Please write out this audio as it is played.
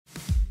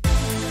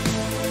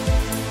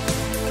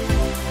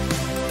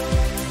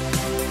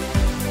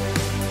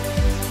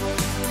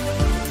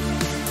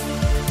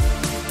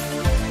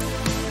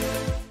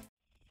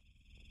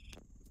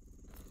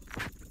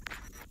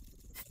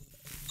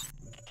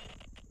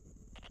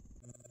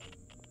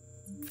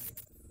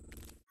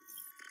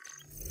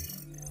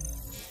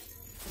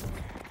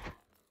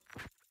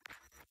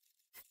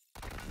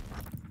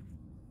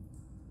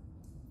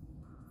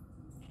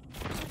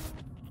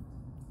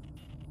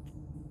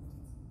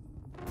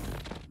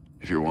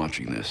you're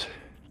watching this,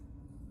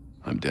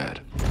 I'm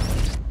dead.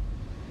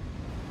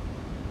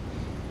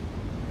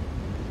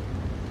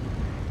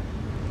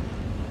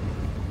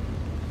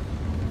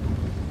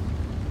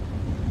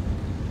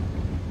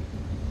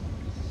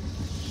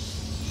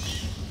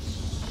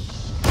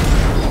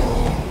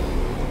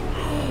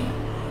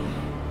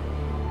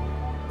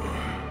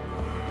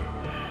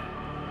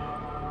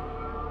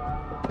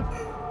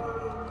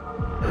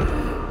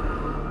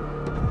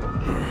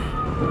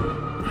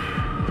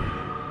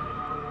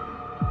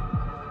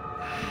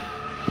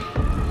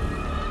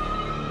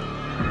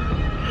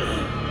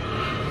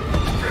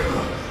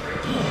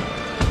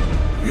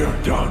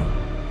 You're done,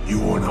 you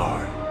and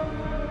I.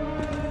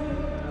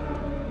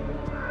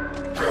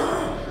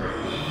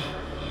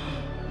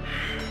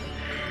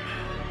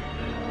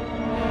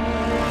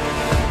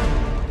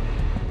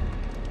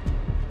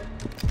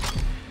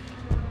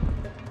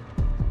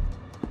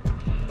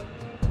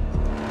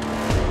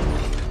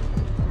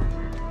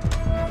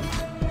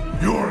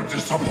 You're a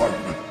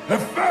disappointment, a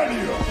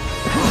failure!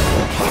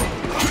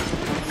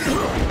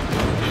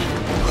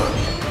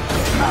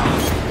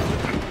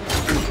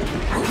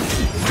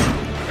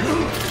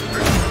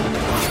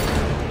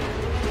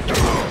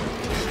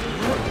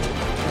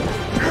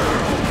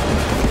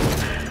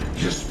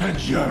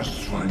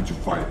 Years trying to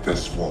fight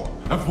this war.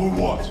 And for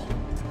what?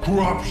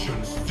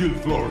 Corruption still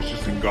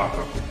flourishes in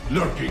Gotham,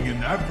 lurking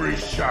in every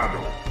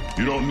shadow.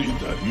 You don't need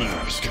that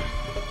mask.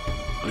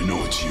 I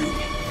know it's you.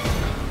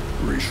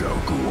 Ra's al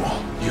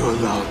Ghul. You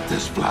allowed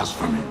this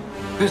blasphemy,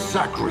 this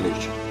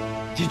sacrilege.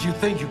 Did you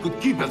think you could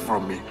keep it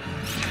from me?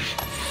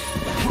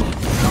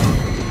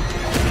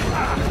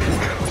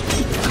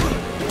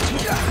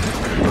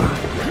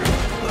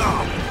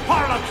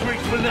 Harlem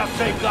tricks will not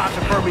save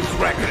Gotham from his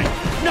reckoning.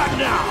 Not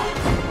now!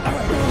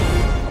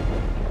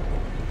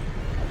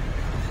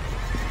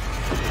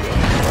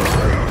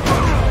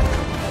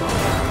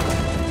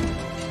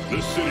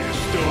 This city is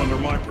still under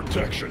my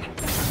protection.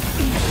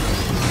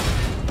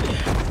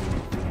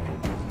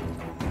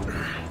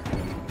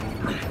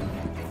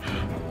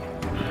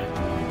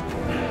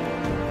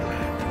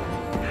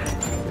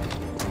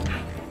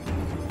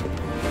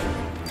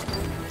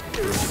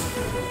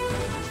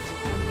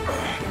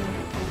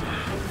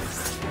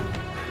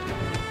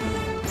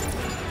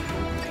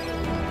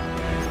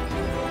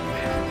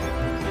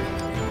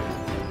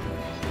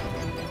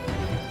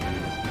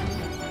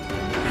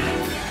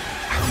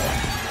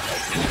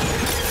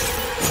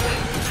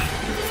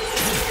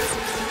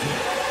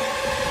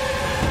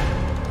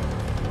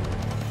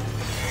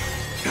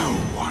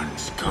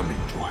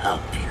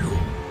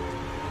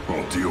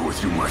 I'll deal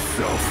with you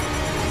myself.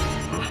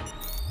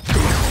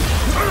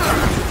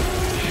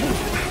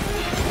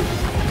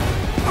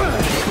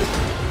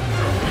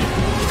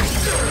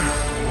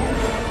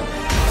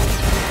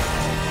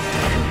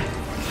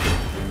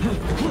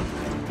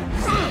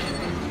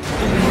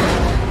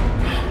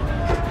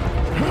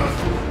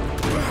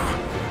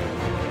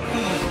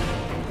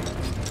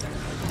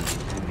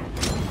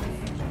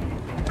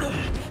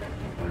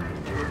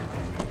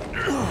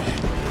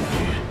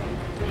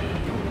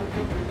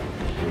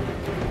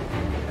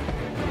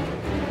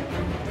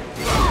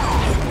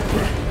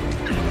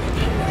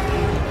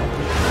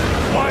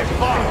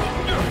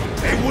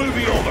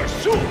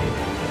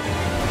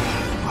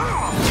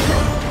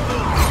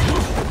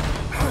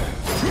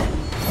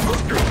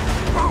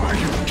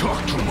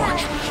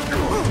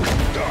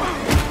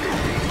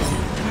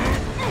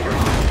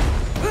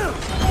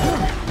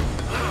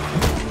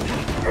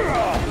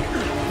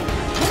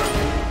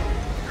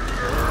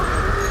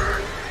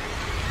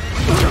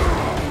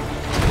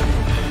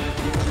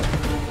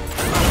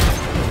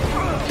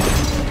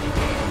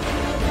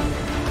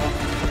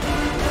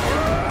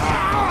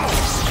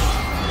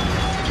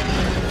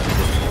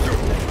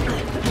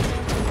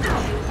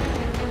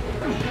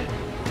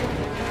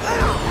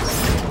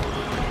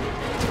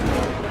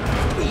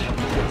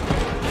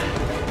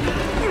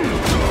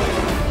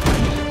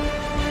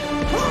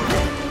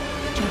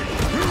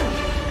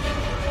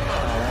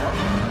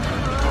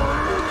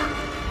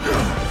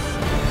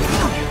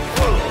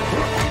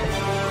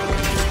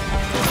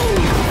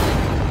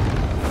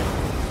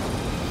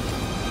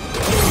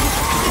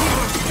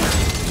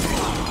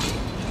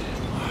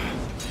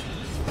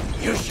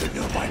 You should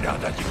know by now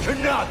that you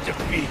cannot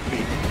defeat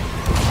me.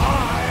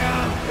 I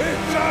am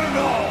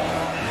eternal!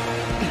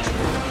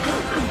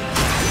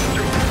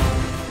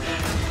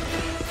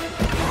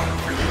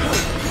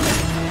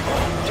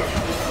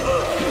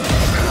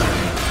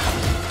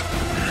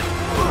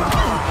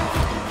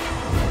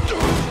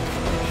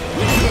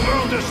 The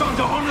world is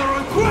under honor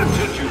and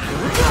granted you!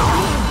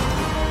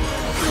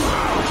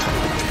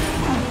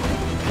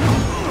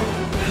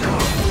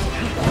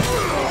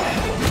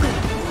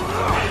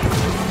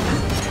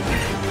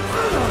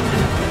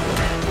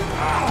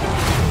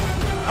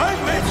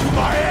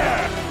 My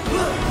air!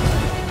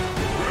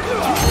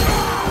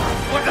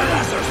 What the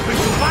Lazarus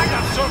means you might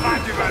have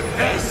survived even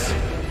this!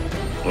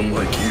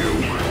 Unlike you,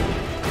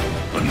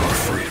 I'm not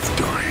afraid of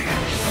dying.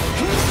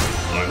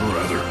 I'd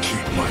rather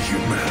keep my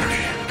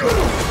humanity.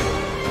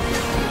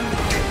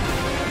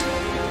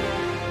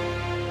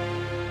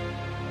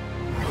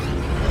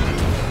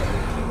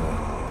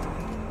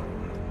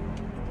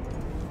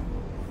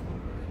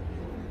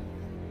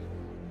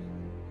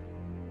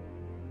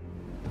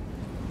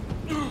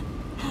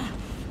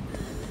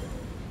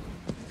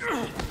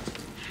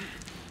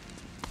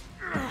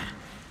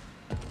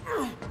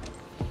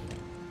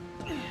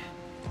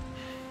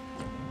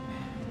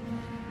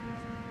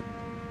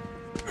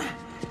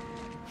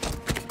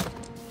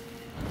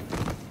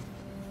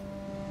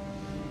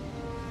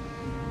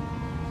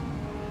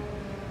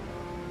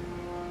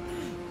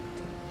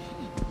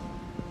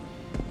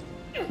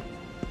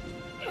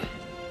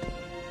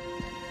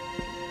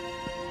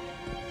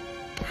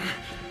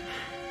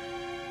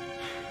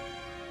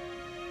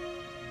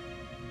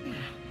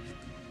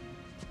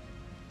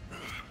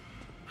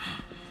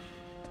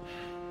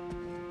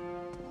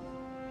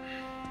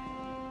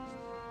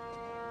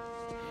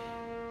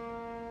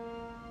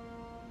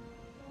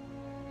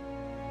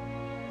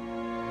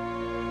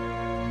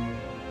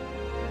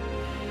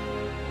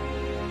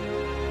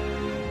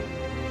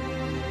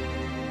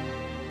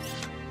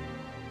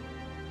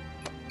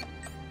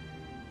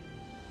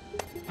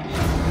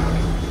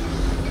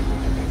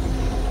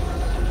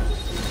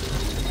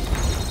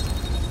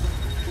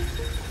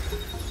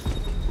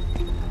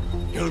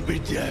 will be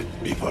dead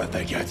before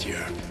they get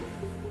here.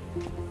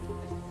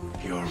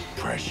 Your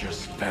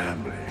precious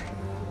family.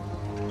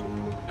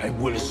 I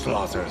will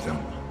slaughter them,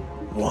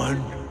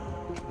 one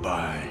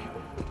by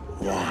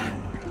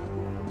one.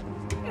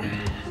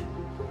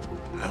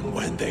 And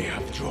when they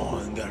have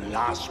drawn their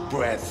last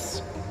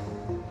breaths,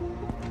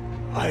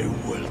 I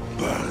will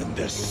burn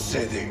the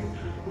city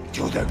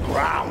to the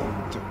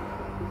ground.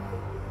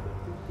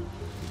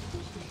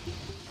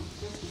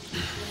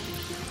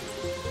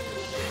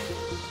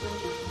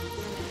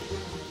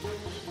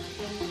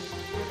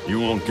 You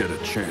won't get a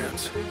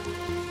chance.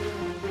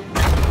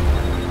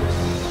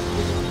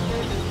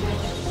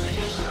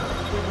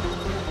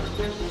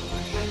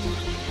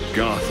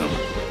 Gotham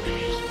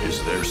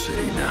is their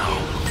city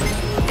now.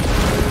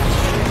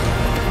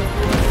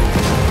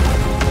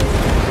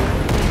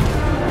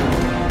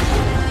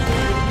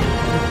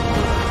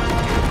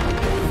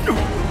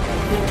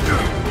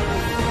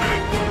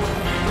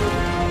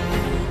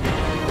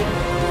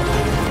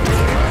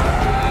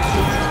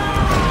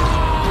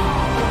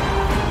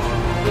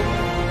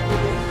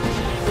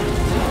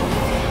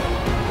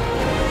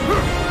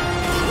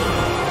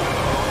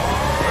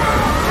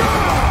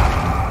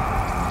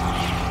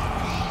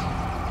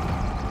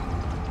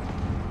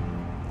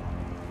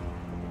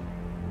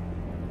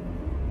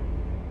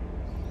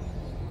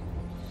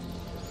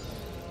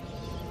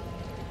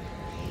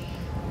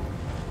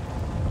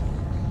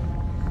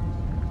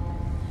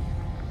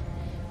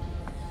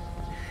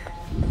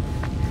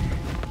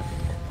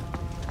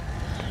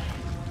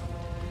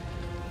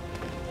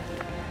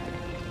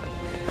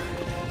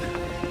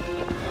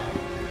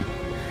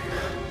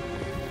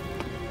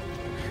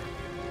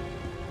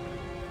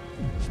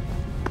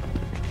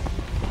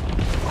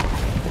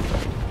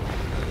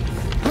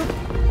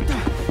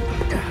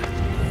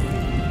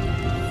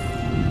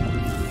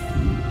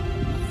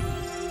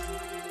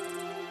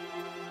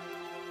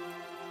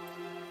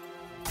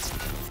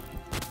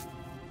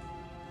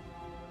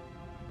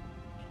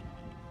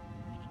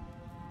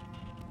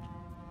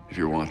 If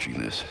you're watching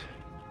this,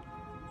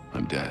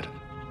 I'm dead.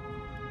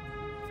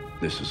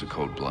 This is a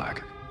code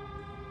black.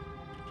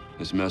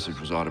 This message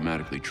was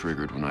automatically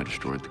triggered when I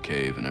destroyed the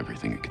cave and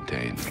everything it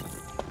contained.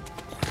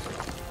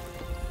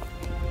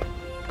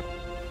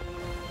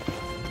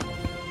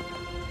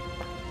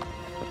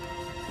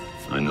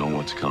 I know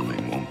what's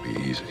coming won't be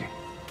easy.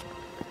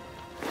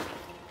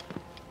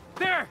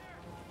 There!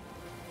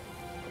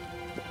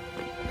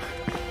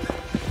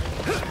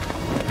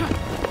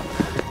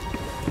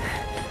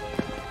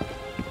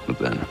 But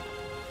then...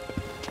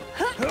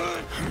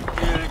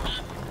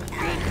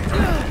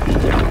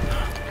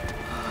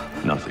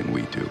 nothing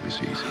we do is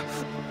easy.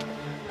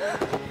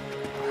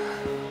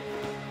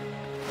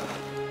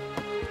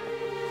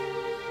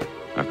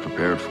 I've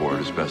prepared for it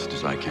as best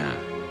as I can.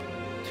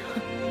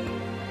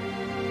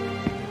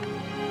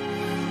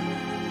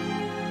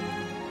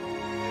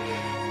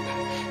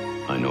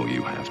 I know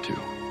you have too.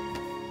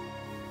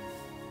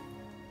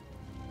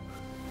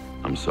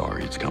 I'm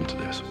sorry it's come to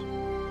this.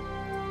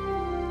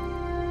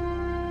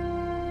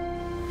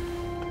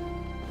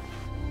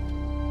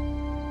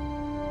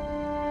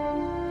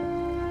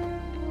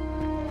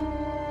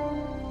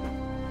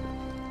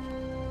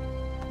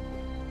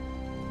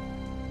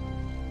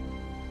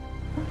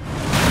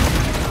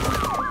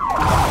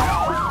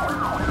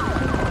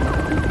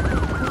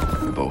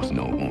 We both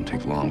know it won't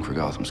take long for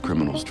Gotham's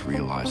criminals to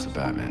realize the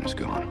Batman is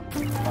gone.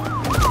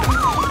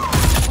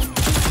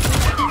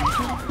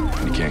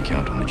 You can't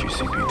count on the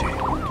GCPD.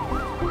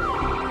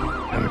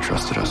 Haven't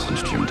trusted us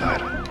since Jim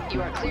died.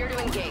 You are clear to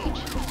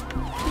engage.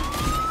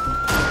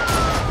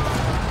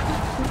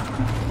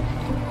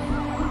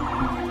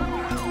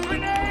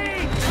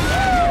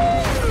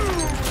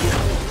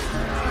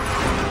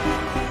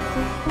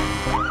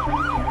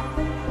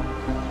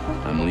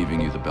 I'm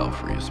leaving you the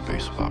Belfry as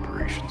base of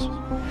operations.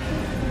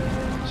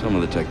 Some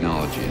of the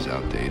technology is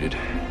outdated,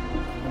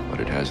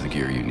 but it has the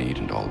gear you need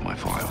and all of my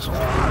files.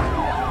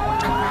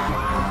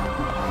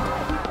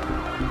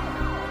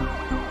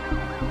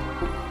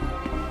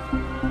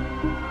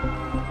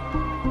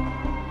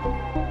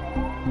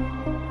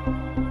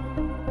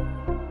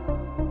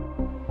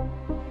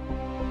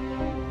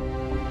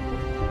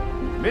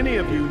 Many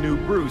of you knew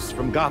Bruce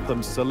from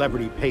Gotham's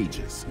celebrity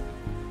pages.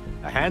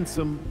 A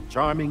handsome,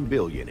 charming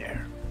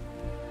billionaire.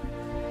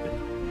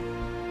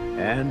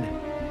 And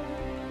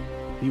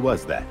he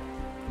was that.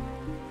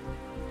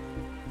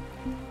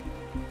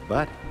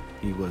 But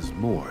he was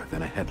more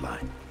than a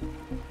headline.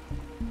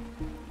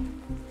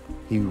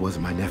 He was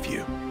my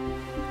nephew.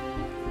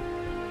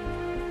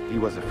 He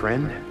was a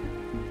friend,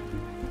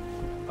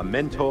 a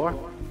mentor,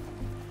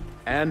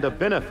 and a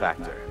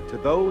benefactor to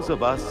those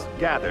of us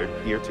gathered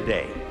here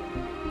today.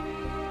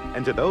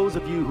 And to those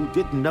of you who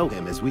didn't know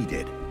him as we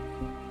did,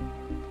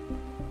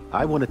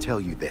 I want to tell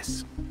you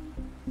this.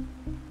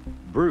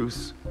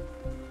 Bruce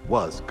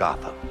was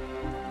Gotham.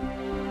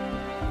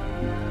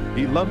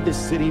 He loved this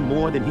city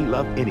more than he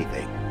loved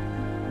anything.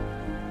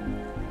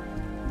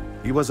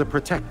 He was a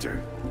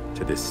protector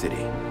to this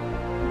city.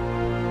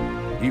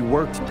 He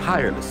worked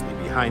tirelessly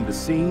behind the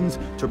scenes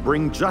to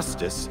bring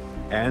justice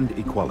and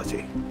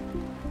equality.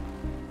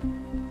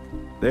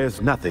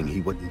 There's nothing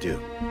he wouldn't do.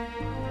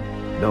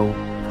 No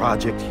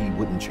project he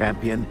wouldn't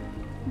champion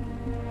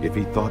if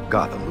he thought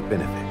Gotham would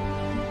benefit.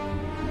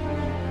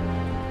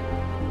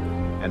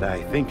 And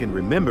I think in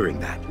remembering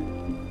that,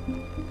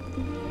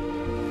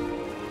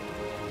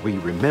 we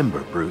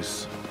remember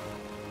Bruce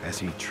as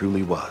he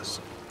truly was.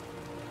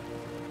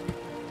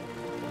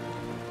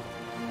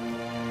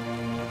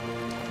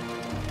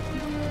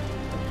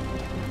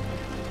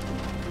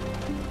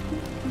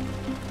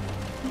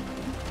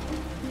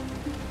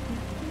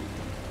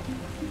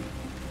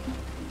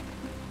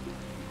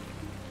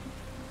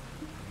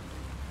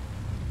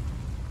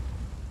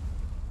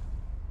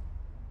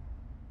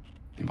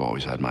 You've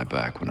always had my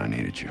back when I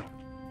needed you.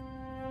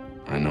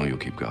 I know you'll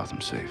keep Gotham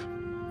safe.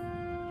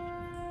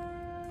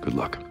 Good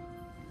luck.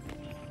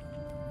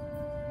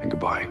 And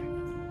goodbye.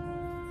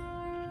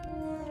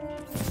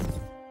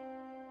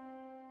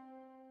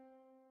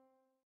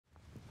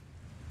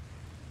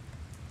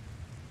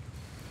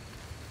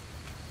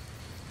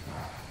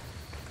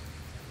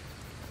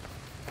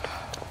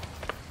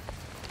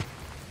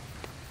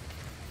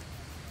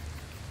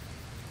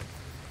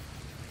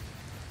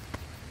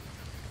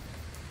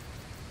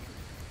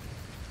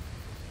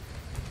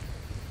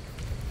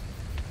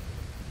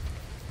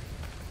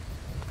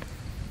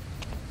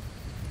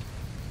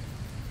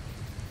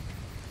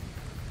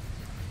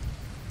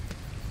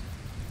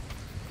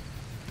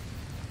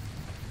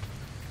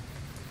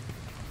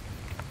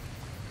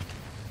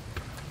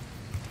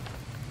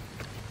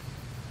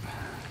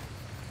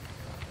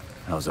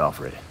 How's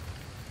Alfred?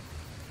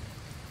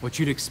 What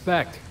you'd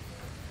expect.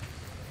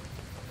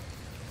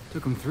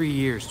 Took him 3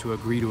 years to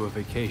agree to a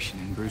vacation,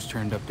 and Bruce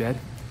turned up dead.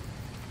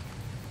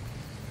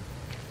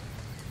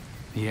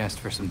 He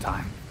asked for some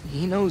time.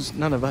 He knows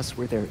none of us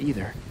were there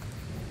either,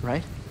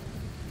 right?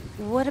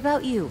 What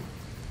about you?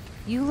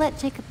 You let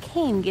Jacob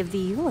Kane give the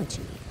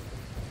eulogy.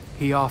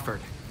 He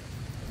offered.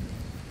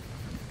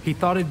 He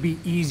thought it'd be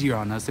easier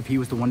on us if he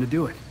was the one to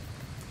do it.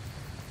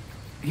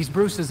 He's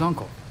Bruce's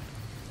uncle.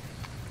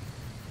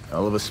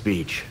 Hell of a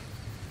speech.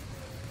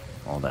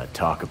 All that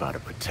talk about a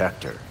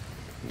protector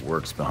who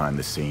works behind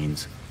the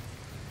scenes.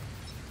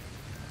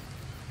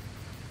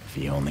 If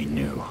he only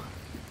knew.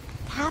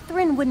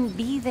 Catherine wouldn't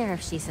be there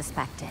if she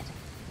suspected.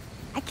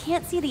 I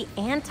can't see the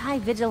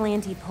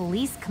anti-vigilante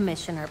police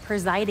commissioner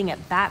presiding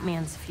at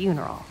Batman's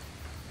funeral.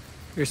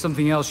 Here's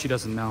something else she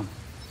doesn't know.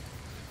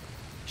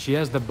 She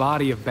has the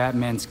body of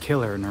Batman's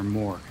killer in her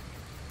morgue.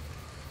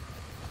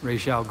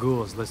 Ra's al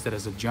Ghul is listed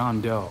as a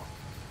John Doe,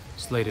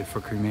 slated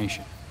for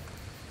cremation.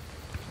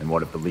 And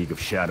what if the League of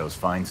Shadows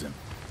finds him?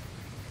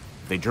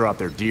 If they draw out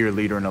their dear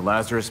leader in a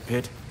Lazarus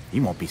pit, he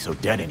won't be so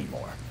dead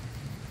anymore.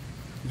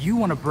 You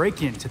want to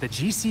break into the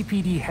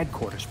GCPD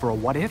headquarters for a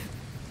what-if?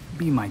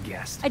 Be my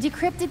guest. I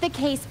decrypted the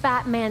case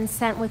Batman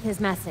sent with his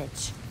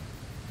message.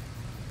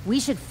 We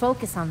should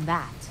focus on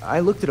that. I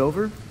looked it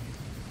over,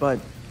 but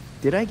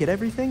did I get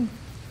everything?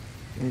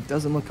 It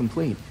doesn't look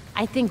complete.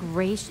 I think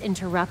Ra's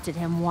interrupted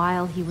him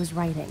while he was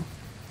writing.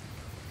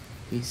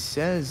 He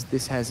says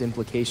this has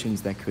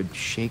implications that could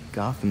shake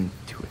Gotham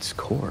to its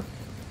core.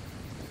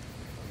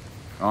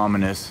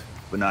 Ominous,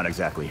 but not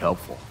exactly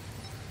helpful.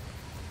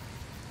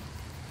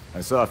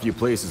 I saw a few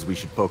places we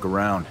should poke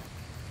around.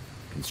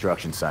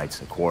 Construction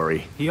sites, a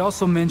quarry. He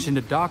also mentioned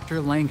a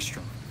Dr.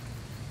 Langstrom.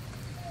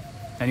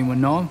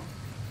 Anyone know him?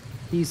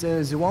 He's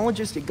a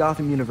zoologist at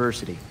Gotham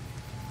University.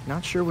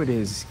 Not sure what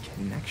his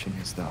connection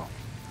is, though.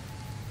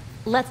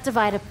 Let's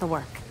divide up the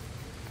work.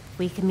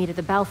 We can meet at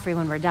the Belfry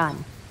when we're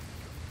done.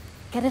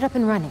 Get it up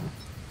and running.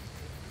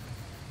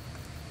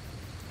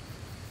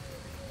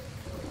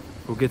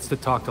 Who gets to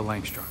talk to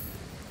Langstrom?